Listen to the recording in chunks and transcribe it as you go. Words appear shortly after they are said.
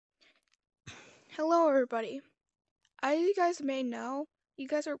Hello, everybody. As you guys may know, you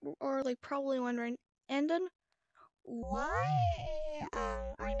guys are like probably wondering, Andon, Why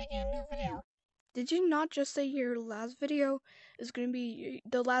are you making a new video? did you not just say your last video is going to be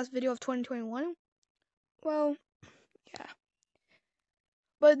the last video of 2021? Well, yeah.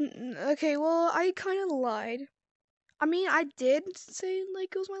 But okay, well, I kind of lied. I mean, I did say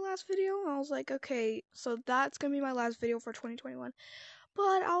like it was my last video. I was like, okay, so that's gonna be my last video for 2021.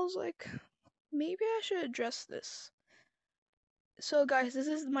 But I was like, maybe I should address this. So guys, this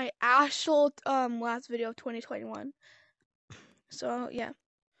is my actual last video of 2021. So yeah.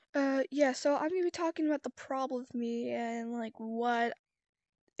 Yeah, so I'm gonna be talking about the problem with me and like what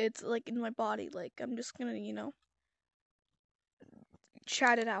it's like in my body. Like I'm just gonna,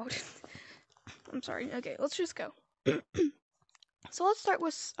 chat it out. I'm sorry. Okay, let's just go. So let's start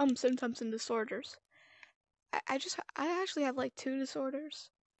with symptoms and disorders. I actually have like two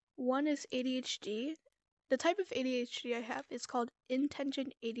disorders. One is ADHD. The type of ADHD I have is called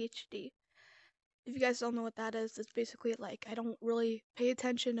intention ADHD. If you guys don't know what that is, it's basically like I don't really pay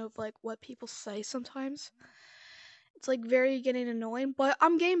attention of like what people say sometimes. It's like very getting annoying, but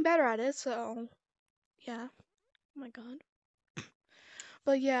I'm getting better at it, so yeah. Oh my god.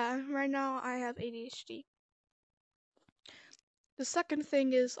 But yeah, right now I have ADHD. The second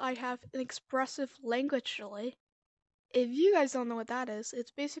thing is I have an expressive language delay. If you guys don't know what that is, it's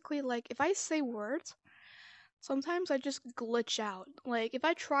basically like if I say words, sometimes I just glitch out. Like if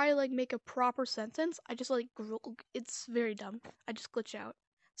I try like make a proper sentence, I just like it's very dumb. I just glitch out.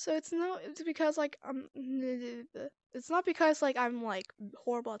 So it's because like it's not because like I'm like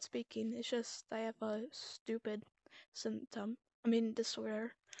horrible at speaking. It's just I have a stupid symptom. I mean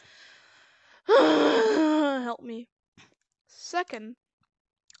disorder. Help me. Second,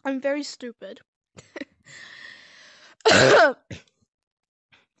 I'm very stupid.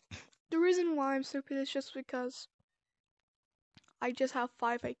 The reason why I'm stupid is just because I just have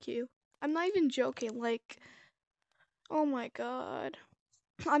 5 IQ. I'm not even joking. Like, oh my god.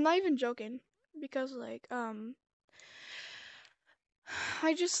 I'm not even joking because like I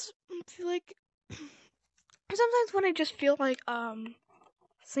just feel like sometimes when I just feel like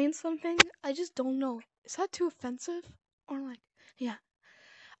saying something, I just don't know. Is that too offensive? Or like, yeah.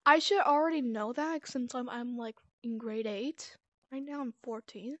 I should already know that since I'm like in grade 8. Right now I'm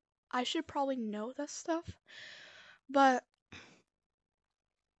 14. I should probably know that stuff. But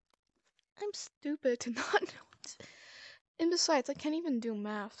I'm stupid to not know it. And besides, I can't even do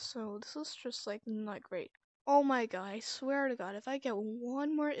math, so this is just like not great. Oh my god, I swear to god, if I get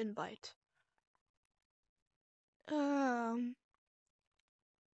one more invite. Um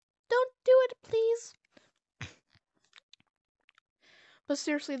don't do it, please. But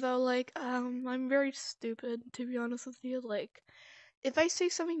seriously though, like, I'm very stupid to be honest with you. Like, if I say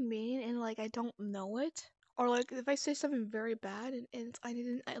something mean and like I don't know it, or like if I say something very bad and I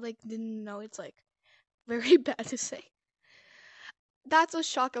didn't know it's like very bad to say, that's a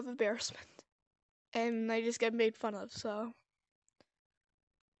shock of embarrassment, and I just get made fun of. So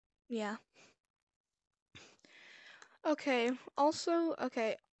yeah. Okay. Also,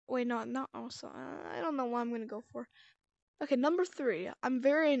 okay. Wait, not also. I don't know what I'm gonna go for. Okay, number 3. I'm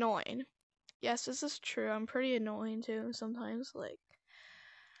very annoying. Yes, this is true. I'm pretty annoying too sometimes. Like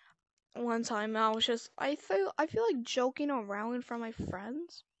one time I feel like joking around in front of my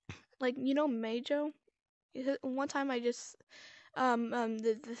friends. Like Majo. One time I just oh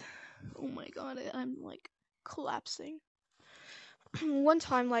my god, I'm like collapsing. One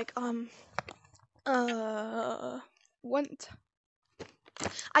time like uh one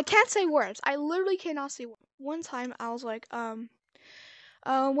I can't say words. I literally cannot say words. One time I was like when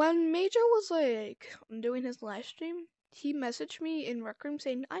Major was like doing his live stream, he messaged me in Recroom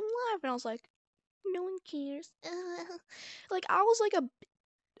saying I'm live, and I was like, no one cares. Like I was like a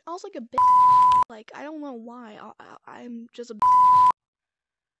like I don't know why. I'm just a.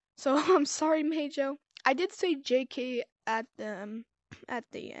 So I'm sorry, Majo. I did say JK at the end,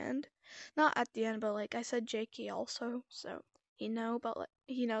 not at the end, but like I said JK also, so but like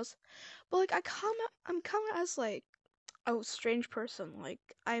he knows. But like I'm coming as like a strange person. Like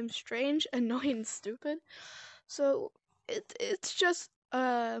I'm strange, annoying, and stupid. So it's just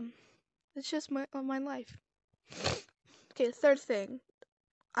my life. Okay, the third thing,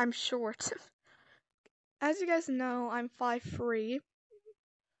 I'm short. As you guys know, I'm 5'3".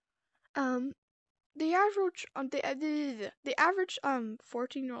 Um, the average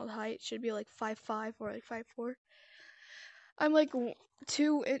 14-year-old height should be like 5'5" or like 5'4". I'm like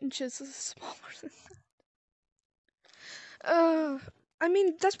 2 inches smaller than that. I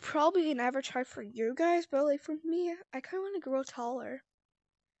mean that's probably an average height for you guys, but like for me, I kind of want to grow taller.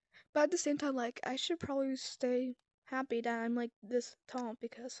 But at the same time, like, I should probably stay happy that I'm like this tall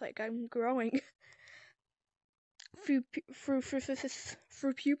because like I'm growing through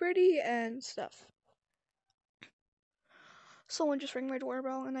puberty and stuff. Someone just rang my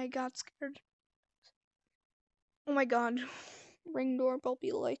doorbell and I got scared. Oh my god, ring doorbell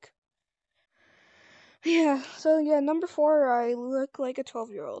be like. Yeah, so yeah, number 4, I look like a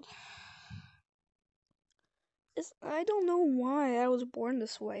 12-year-old. I don't know why I was born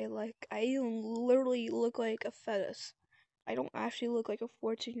this way. Like, I literally look like a fetus. I don't actually look like a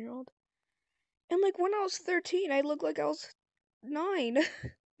 14-year-old. And like when I was 13, I looked like I was 9.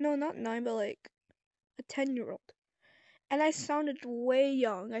 No, not 9, but like a 10-year-old. And I sounded way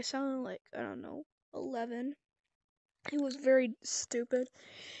young. I sounded like, I don't know, 11. It was very stupid.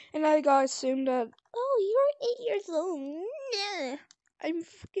 And I got assumed that, oh, you're 8 years old. Nah. I'm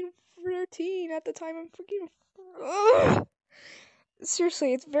freaking 13 at the time. I'm freaking. Ugh.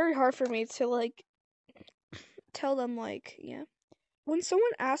 Seriously, it's very hard for me to like tell them like, yeah. When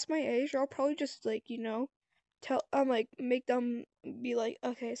someone asks my age, I'll probably just like, tell like make them be like,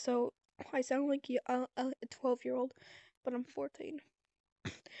 okay, so I sound like a 12-year-old, but I'm 14.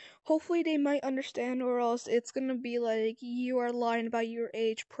 Hopefully they might understand, or else it's gonna be like you are lying about your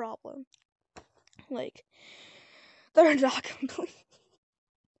age problem. Like they're not gonna.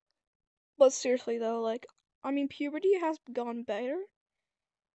 But seriously though, like I mean, puberty has gone better.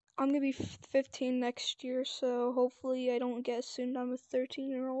 I'm gonna be 15 next year, so hopefully I don't get assumed I'm a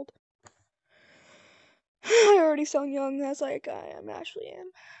 13-year-old. I already sound young as like I am actually am.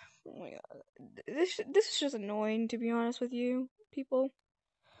 Oh my god, this is just annoying to be honest with you, people.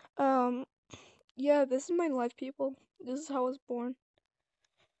 Um, yeah, this is my life, people. This is how I was born.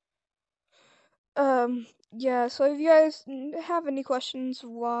 Yeah. So if you guys have any questions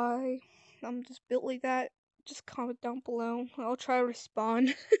why I'm just built like that, just comment down below. I'll try to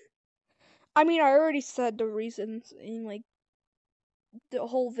respond. I mean, I already said the reasons in like the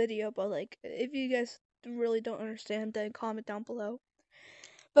whole video, but like if you guys really don't understand, then comment down below.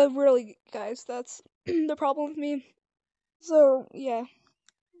 But really, guys, that's the problem with me. So yeah,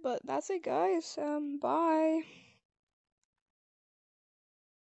 but that's it, guys. Bye.